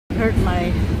hurt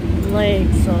my leg,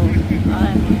 so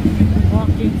I'm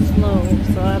walking slow,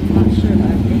 so I'm not sure if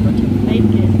I'm able to make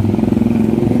it.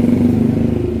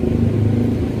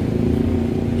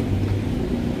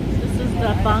 This is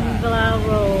the Bangla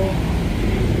Road.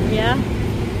 Yeah?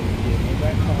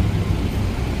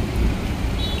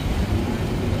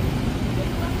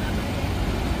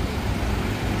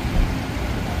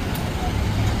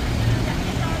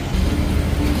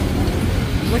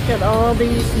 Look at all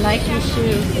these Nike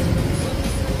shoes.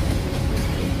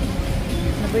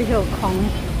 Over here, Kong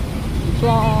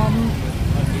Plum,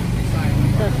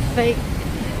 the fake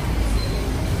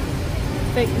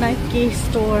Nike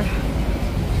store.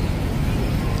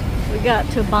 We got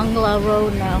to Bangla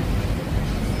Road now.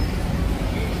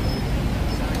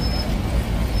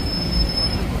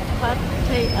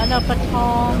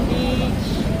 Patong Beach.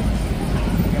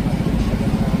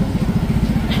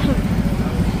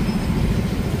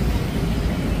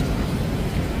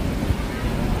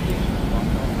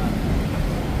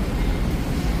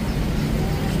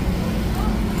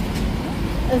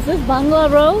 Is this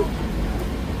Bangla Road?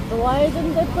 So why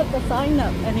didn't they put the sign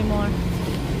up anymore?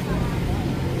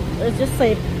 It just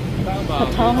say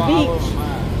Patong Beach.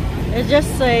 It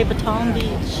just say Patong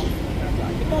Beach.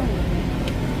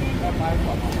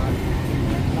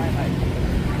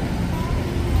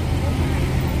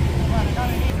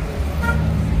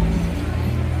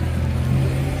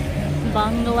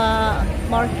 Bangla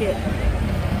Market.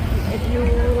 If you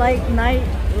like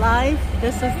nightlife,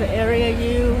 this is the area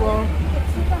you will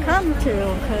come to,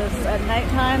 because at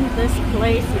nighttime this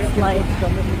place is like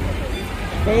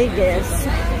Vegas.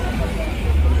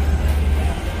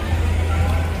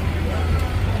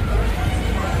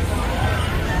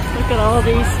 Look at all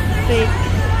these fake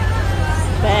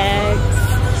bags.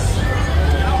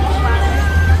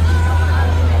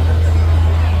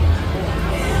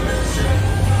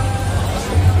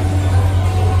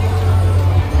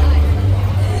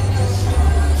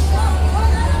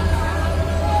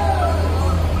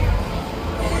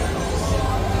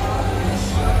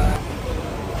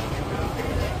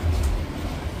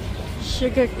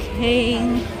 Sugar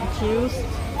cane juice.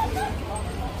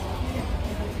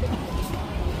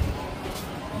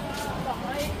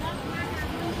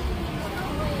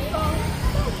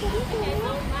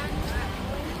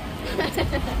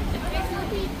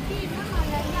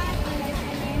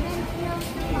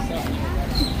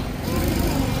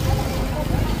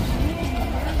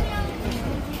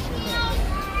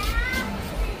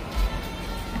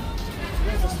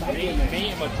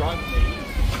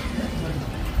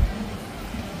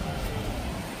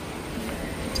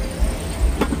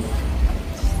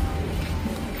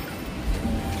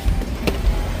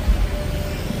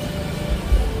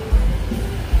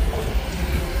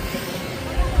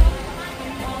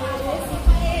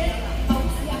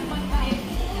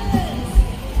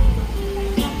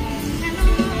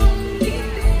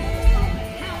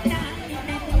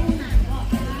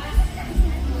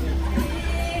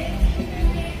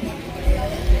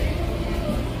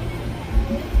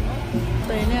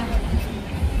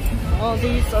 All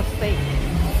these are fake.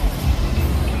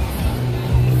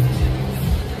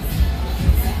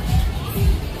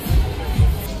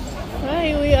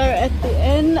 Right, we are at the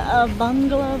end of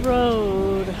Bangla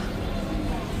Road.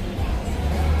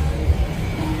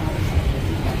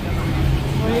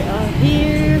 We are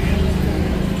here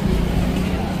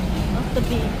off the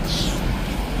beach.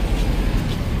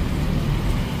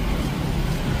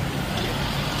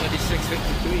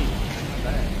 3653.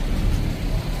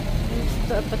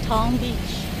 The Patong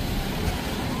Beach.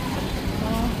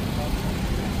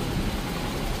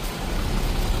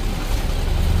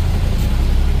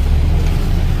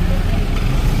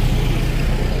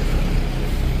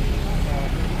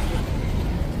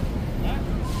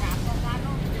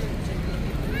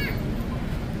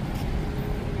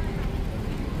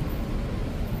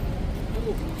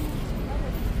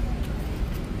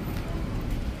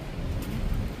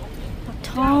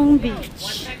 Patong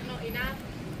Beach.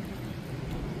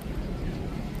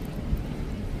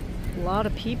 A lot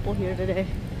of people here today.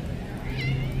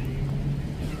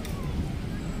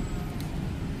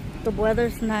 The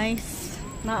weather's nice,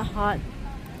 not hot.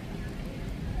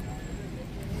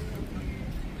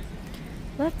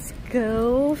 Let's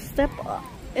go step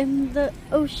in the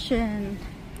ocean.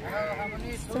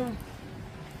 So,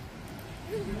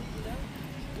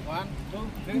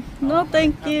 no,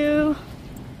 thank you.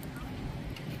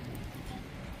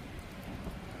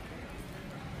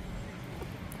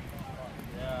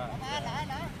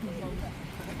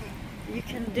 You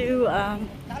can do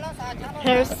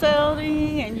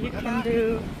parasailing, and you can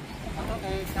do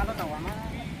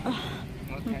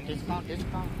Discount.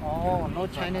 Oh, no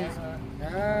Chinese.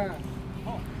 Yeah.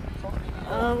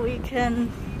 We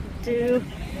can do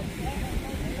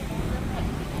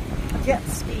jet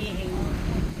skiing.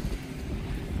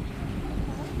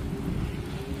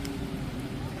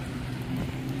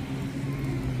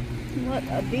 What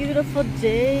a beautiful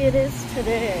day it is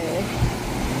today.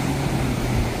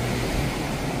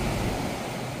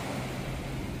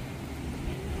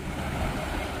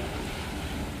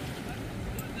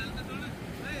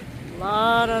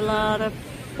 A lot of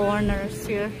foreigners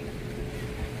here.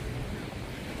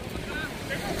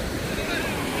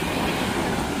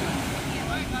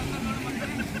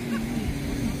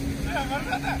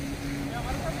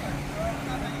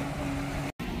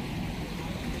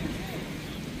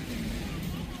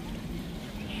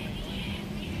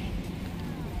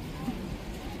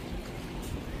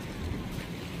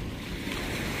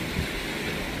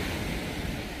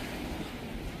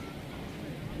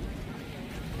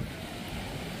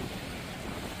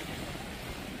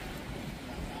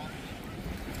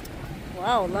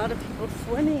 Wow, a lot of people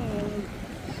swimming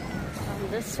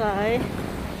on this side.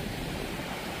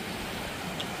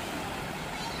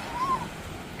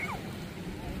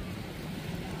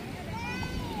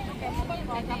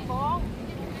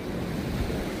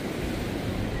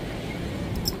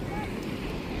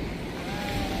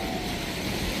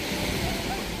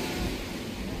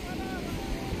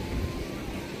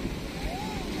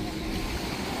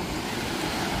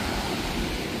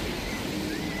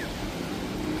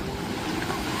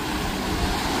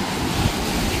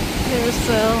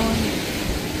 Carousel.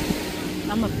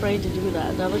 I'm afraid to do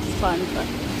that. That looks fun, but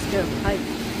I'm scared of heights.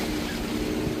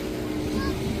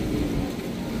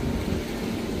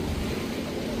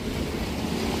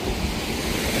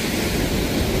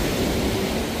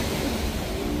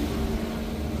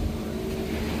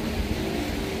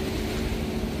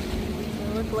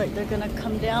 They look like they're gonna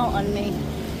come down on me.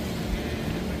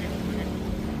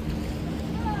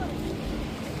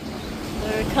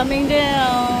 They're coming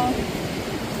down.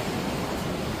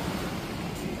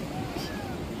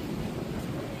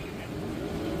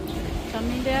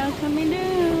 Coming down, coming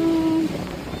down.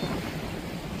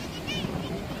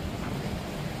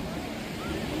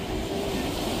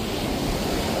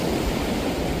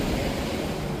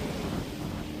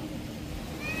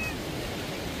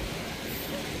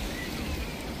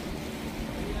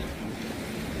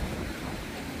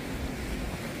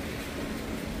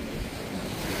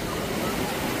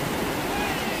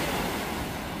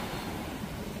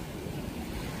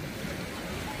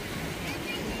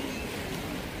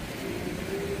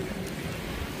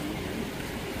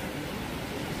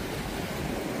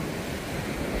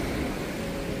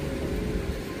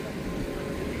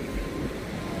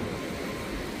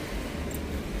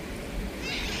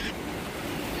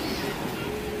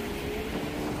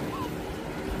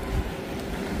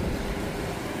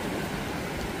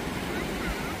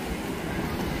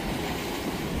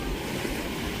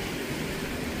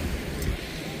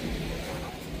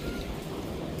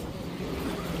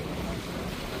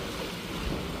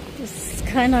 It's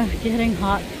kind of getting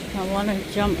hot. I want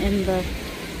to jump in the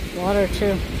water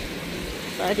too.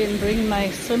 So I didn't bring my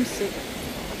swimsuit.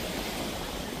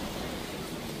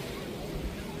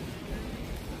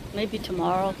 Maybe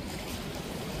tomorrow.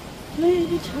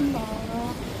 Maybe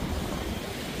tomorrow.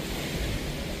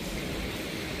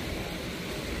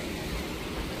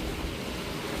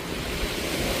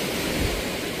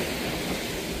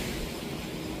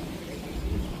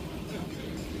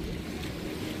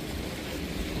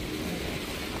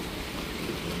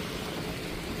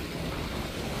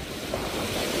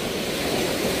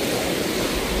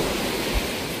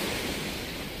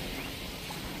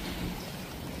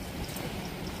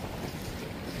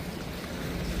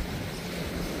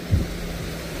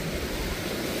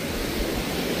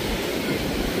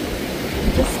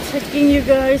 Taking you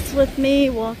guys with me,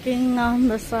 walking on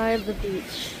the side of the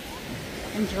beach,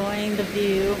 enjoying the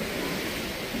view.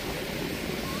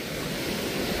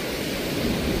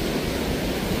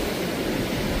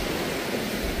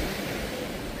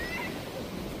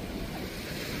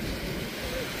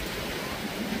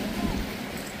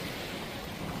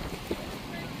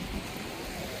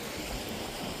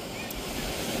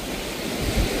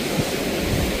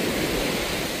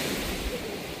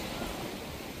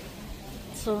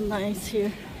 So nice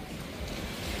here.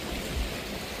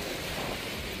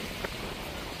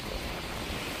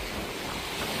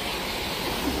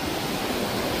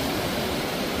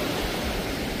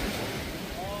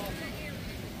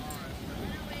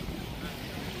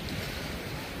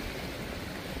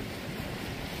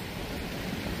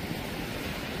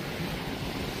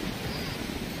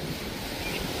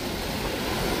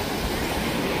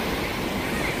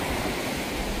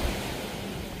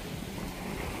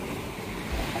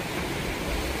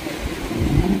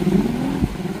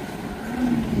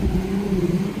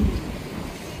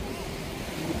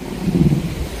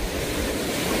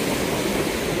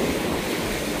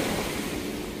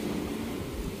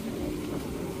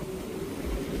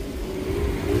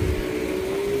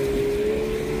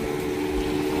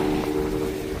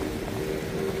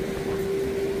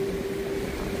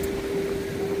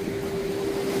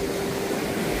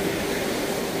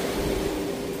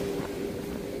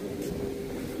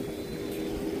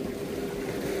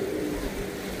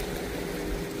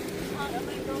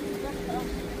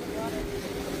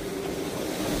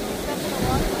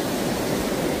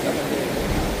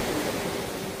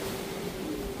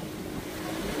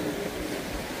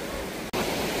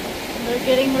 We're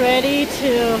getting ready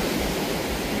to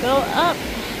go up.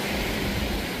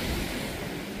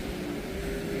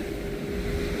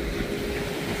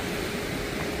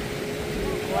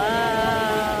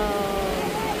 Wow.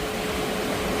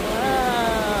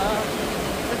 Wow.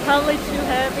 They're probably too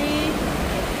heavy,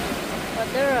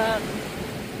 but they're up.